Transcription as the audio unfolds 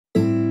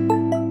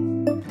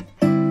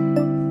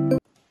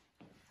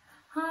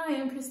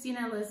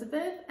Christina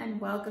Elizabeth, and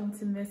welcome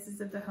to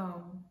Mrs. of the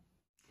Home.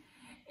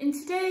 In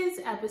today's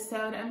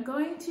episode, I'm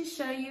going to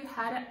show you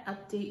how to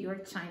update your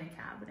china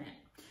cabinet.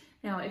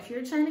 Now, if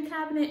your china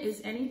cabinet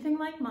is anything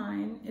like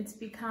mine, it's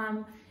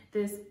become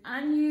this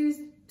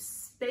unused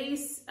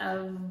space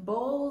of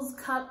bowls,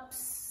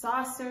 cups,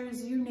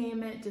 saucers, you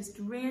name it, just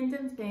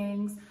random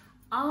things,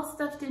 all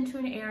stuffed into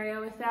an area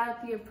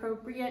without the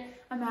appropriate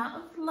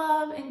amount of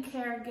love and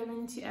care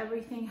given to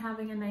everything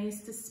having a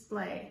nice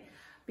display.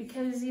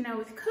 Because, you know,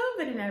 with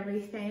COVID and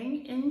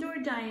everything, indoor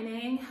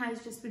dining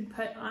has just been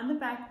put on the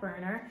back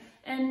burner,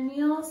 and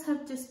meals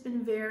have just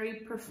been very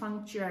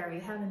perfunctory,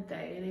 haven't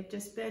they? They've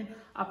just been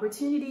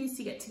opportunities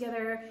to get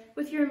together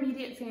with your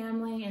immediate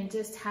family and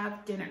just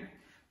have dinner.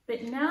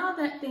 But now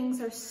that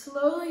things are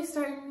slowly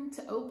starting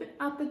to open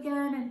up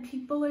again and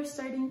people are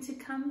starting to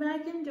come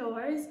back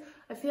indoors,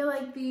 I feel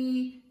like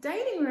the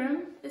dining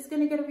room is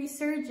going to get a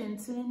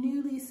resurgence and a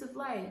new lease of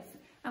life.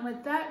 And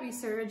with that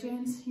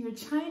resurgence, your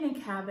china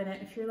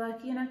cabinet, if you're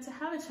lucky enough to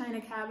have a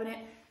china cabinet,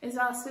 is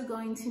also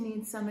going to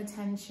need some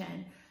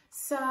attention.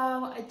 So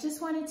I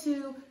just wanted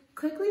to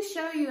quickly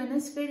show you in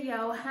this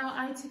video how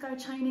I took our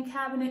china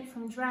cabinet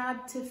from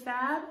drab to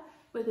fab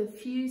with a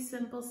few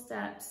simple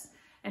steps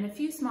and a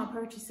few small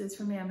purchases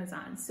from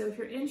Amazon. So if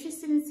you're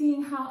interested in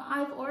seeing how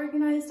I've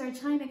organized our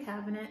china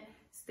cabinet,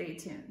 stay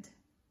tuned.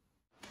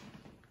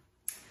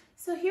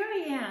 So here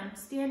I am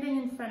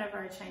standing in front of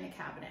our china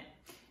cabinet.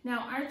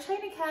 Now, our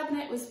china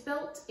cabinet was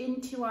built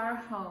into our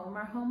home.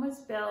 Our home was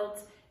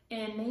built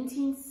in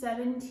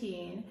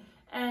 1917,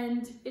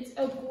 and it's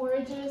a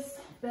gorgeous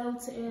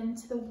built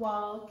into the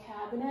wall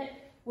cabinet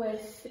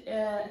with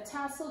a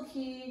tassel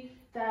key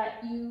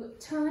that you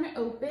turn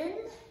open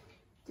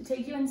to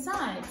take you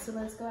inside. So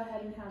let's go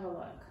ahead and have a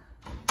look.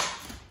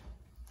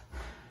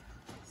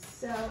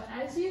 So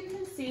as you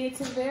can see,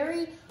 it's a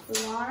very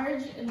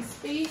large and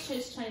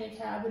spacious china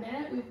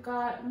cabinet. We've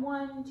got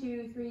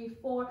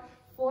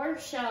four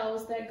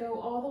shelves that go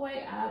all the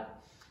way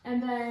up,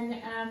 and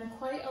then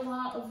quite a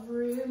lot of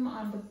room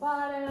on the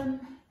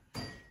bottom,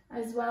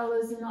 as well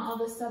as in all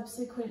the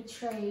subsequent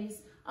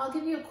trays. I'll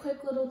give you a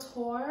quick little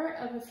tour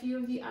of a few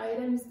of the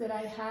items that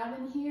I have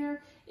in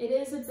here. It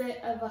is a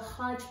bit of a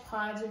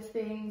hodgepodge of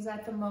things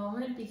at the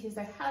moment because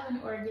I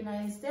haven't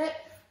organized it,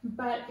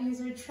 but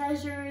these are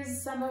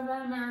treasures. Some of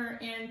them are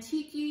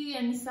antique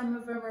and some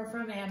of them are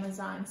from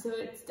Amazon. So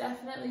it's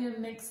definitely a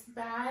mixed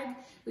bag.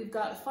 We've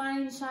got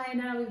fine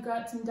china, we've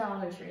got some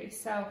Dollar Tree.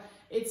 So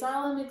it's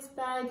all a mixed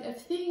bag of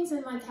things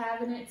in my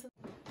cabinet.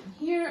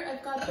 Here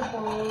I've got the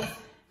bowls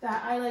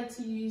that I like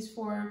to use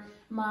for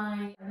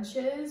my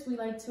brunches. We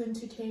like to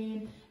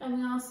entertain, and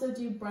we also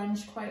do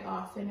brunch quite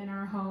often in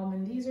our home.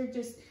 And these are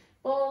just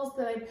bowls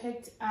that I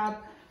picked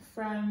up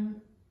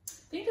from, I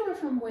think they were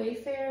from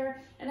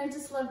Wayfair, and I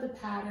just love the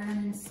pattern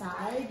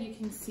inside. You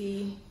can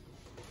see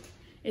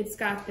it's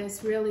got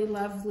this really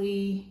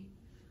lovely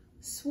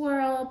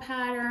swirl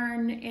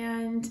pattern,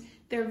 and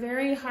they're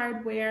very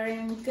hard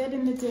wearing, good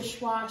in the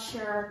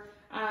dishwasher.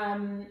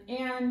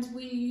 And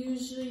we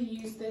usually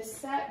use this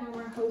set when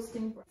we're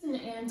hosting. It's an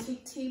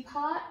antique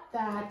teapot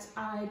that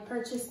I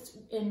purchased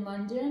in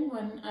London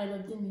when I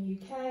lived in the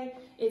UK.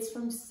 It's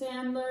from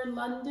Sandler,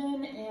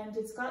 London, and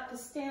it's got the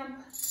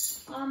stamp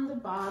on the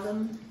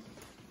bottom.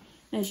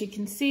 As you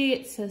can see,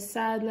 it says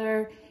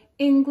Sadler,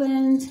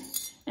 England,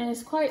 and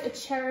it's quite a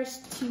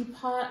cherished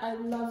teapot. I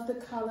love the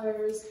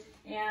colors,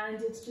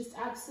 and it's just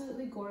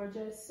absolutely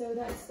gorgeous. So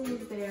that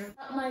stays there.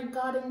 My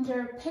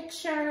Godinger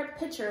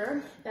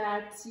pitcher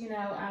that, you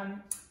know,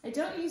 I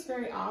don't use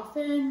very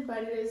often,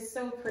 but it is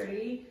so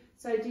pretty.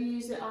 So I do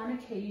use it on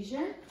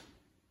occasion.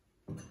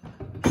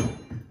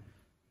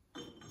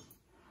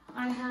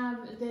 I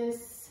have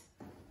this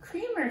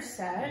creamer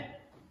set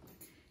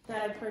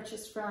that I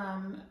purchased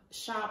from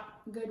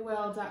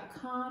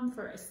shopgoodwill.com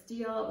for a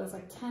steal. It was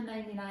like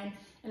 $10.99,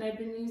 and I've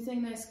been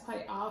using this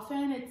quite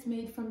often. It's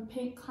made from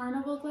pink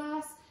carnival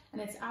glass, and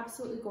it's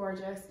absolutely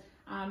gorgeous.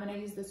 And I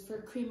use this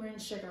for creamer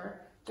and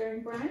sugar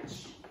during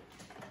brunch.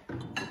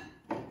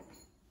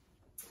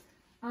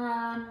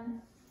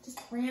 Just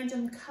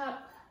random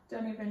cup.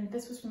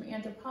 This was from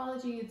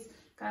Anthropology. It's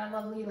got a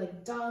lovely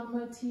like dog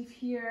motif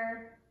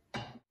here.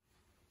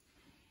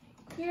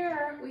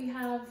 Here we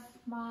have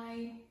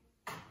my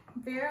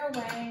Vera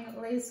Wang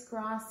lace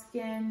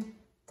Groskin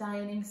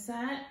dining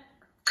set.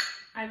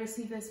 I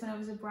received this when I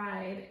was a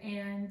bride,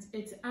 and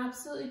it's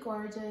absolutely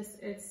gorgeous.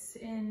 It's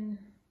in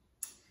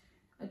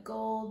a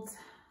gold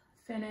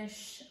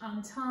finish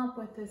on top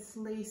with this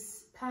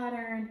lace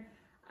pattern,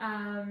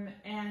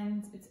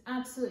 and it's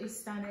absolutely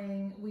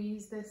stunning. We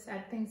use this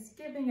at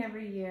Thanksgiving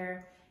every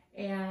year,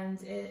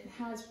 and it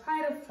has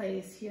pride of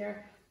place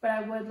here, but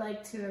I would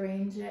like to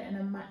arrange it in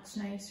a much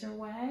nicer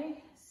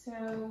way.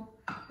 So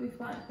we've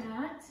got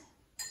that.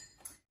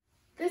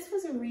 This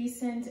was a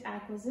recent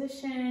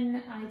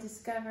acquisition. I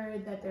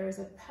discovered that there's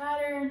a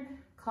pattern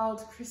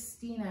called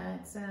Christina.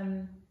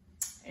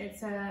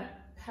 It's a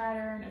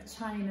pattern of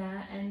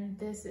china, and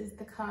this is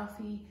the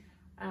coffee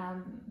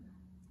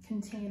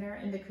container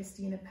in the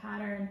Christina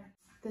pattern.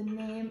 The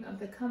name of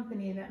the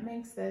company that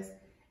makes this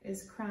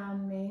is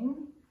Crown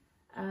Ming.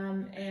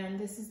 And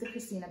this is the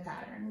Christina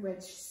pattern, which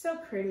is so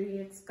pretty.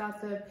 It's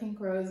got the pink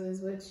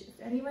roses, which if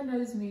anyone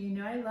knows me, you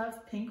know I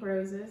love pink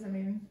roses. I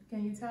mean,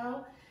 can you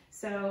tell?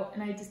 So,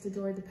 and I just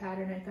adored the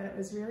pattern. I thought it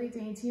was really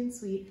dainty and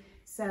sweet.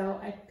 So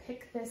I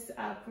picked this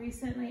up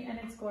recently and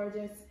it's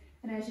gorgeous.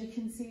 And as you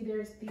can see,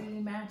 there's the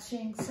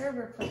matching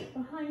server plate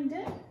behind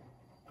it.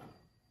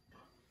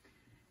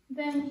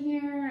 Then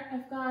here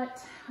I've got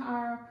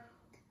our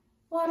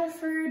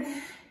Waterford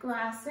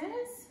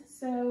glasses.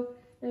 So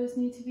those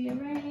need to be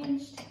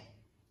arranged.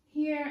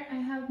 Here I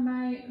have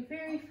my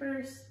very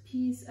first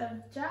piece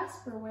of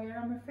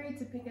Jasperware. I'm afraid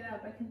to pick it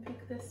up. I can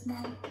pick this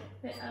small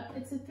bit up.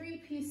 It's a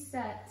 3-piece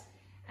set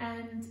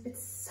and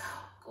it's so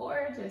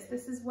gorgeous.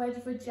 This is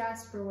Wedgwood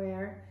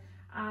Jasperware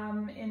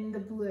in the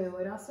blue.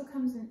 It also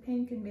comes in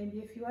pink and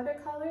maybe a few other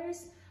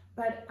colors,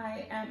 but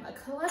I am a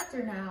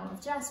collector now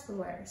of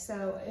Jasperware.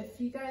 So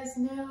if you guys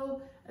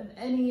know of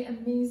any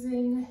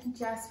amazing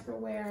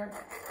Jasperware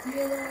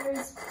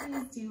dealers,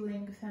 please do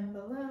link them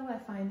below. I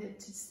find it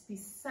to just be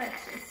such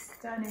a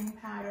stunning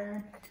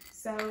pattern.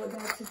 So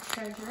that's a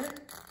treasure.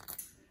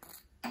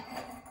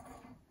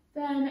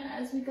 Then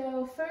as we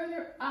go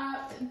further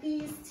up,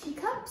 these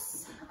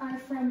teacups are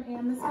from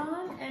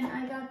Amazon and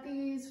I got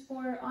these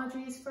for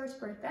Audrey's first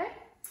birthday.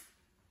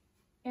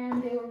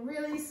 And they were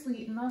really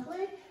sweet and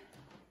lovely.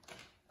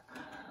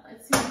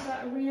 Let's see, we've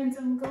got a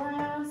random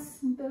glass.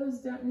 Those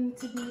don't need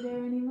to be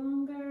there any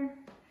longer.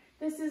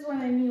 This is what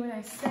I mean when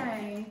I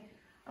say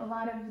a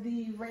lot of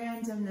the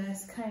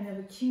randomness kind of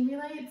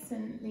accumulates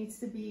and needs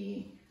to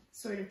be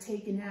sort of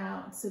taken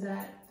out so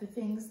that the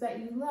things that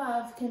you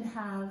love can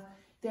have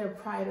their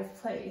pride of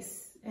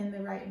place in the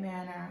right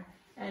manner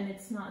and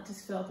it's not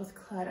just filled with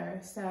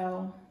clutter.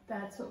 So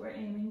that's what we're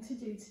aiming to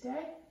do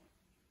today.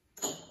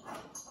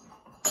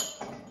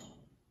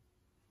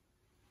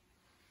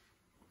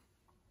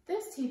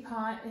 This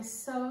teapot is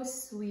so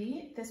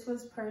sweet. This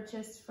was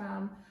purchased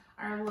from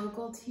our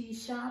local tea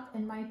shop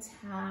in my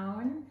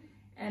town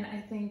and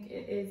I think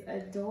it is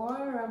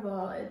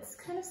adorable. It's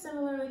kind of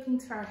similar looking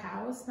to our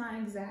house, not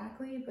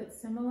exactly, but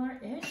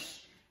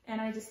similar-ish. And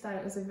I just thought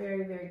it was a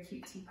very, very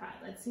cute teapot.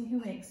 Let's see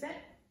who makes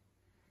it.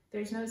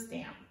 There's no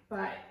stamp,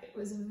 but it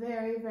was a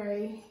very,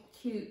 very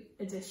cute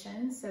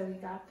addition. So we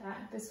got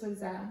that. This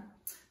was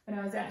when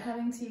I was out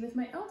having tea with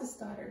my eldest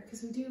daughter,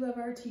 because we do love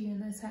our tea in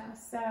this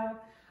house. So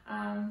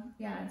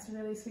yeah, it's a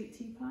really sweet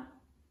teapot.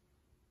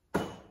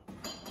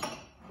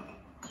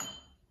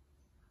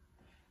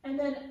 And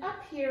then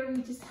up here,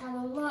 we just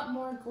have a lot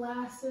more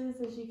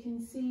glasses, as you can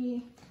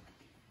see.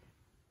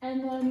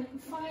 And then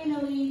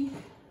finally,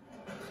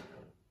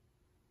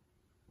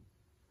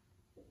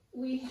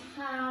 we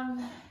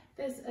have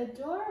this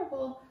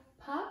adorable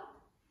pup,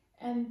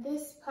 and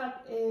this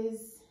pup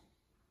is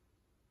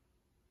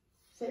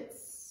Fitzpatrick.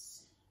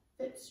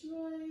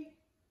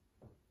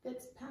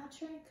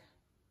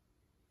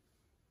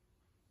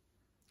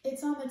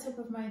 It's on the tip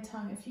of my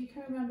tongue. If you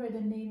can remember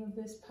the name of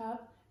this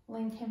pup,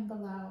 link him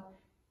below.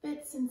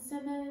 Fitz and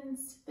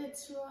Simmons,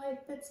 Fitzroy,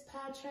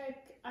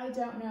 Fitzpatrick, I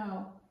don't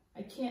know.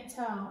 I can't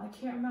tell, I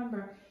can't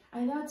remember.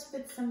 I know it's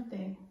Fitz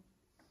something.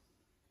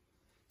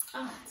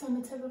 It's on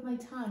the tip of my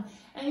tongue.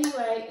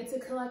 Anyway, it's a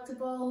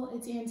collectible,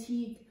 it's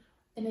antique,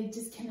 and I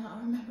just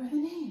cannot remember the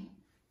name.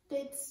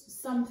 Fitz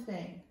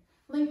something.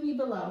 Link me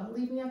below.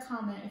 Leave me a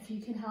comment if you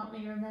can help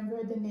me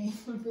remember the name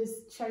of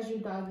this treasure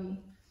doggy.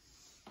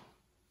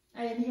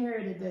 I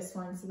inherited this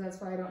one, so that's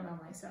why I don't know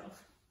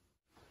myself.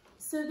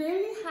 So there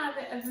you have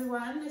it,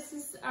 everyone. This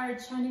is our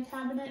china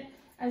cabinet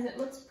as it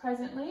looks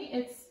presently.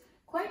 It's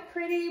quite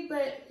pretty,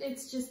 but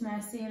it's just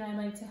messy, and I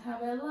like to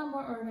have it a lot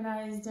more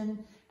organized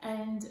and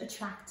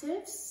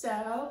attractive.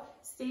 So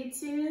stay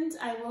tuned.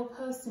 I will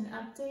post an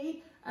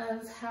update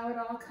of how it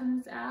all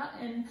comes out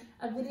and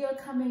a video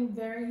coming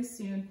very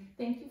soon.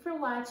 Thank you for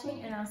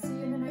watching, and I'll see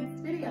you in the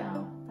next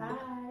video.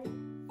 Bye.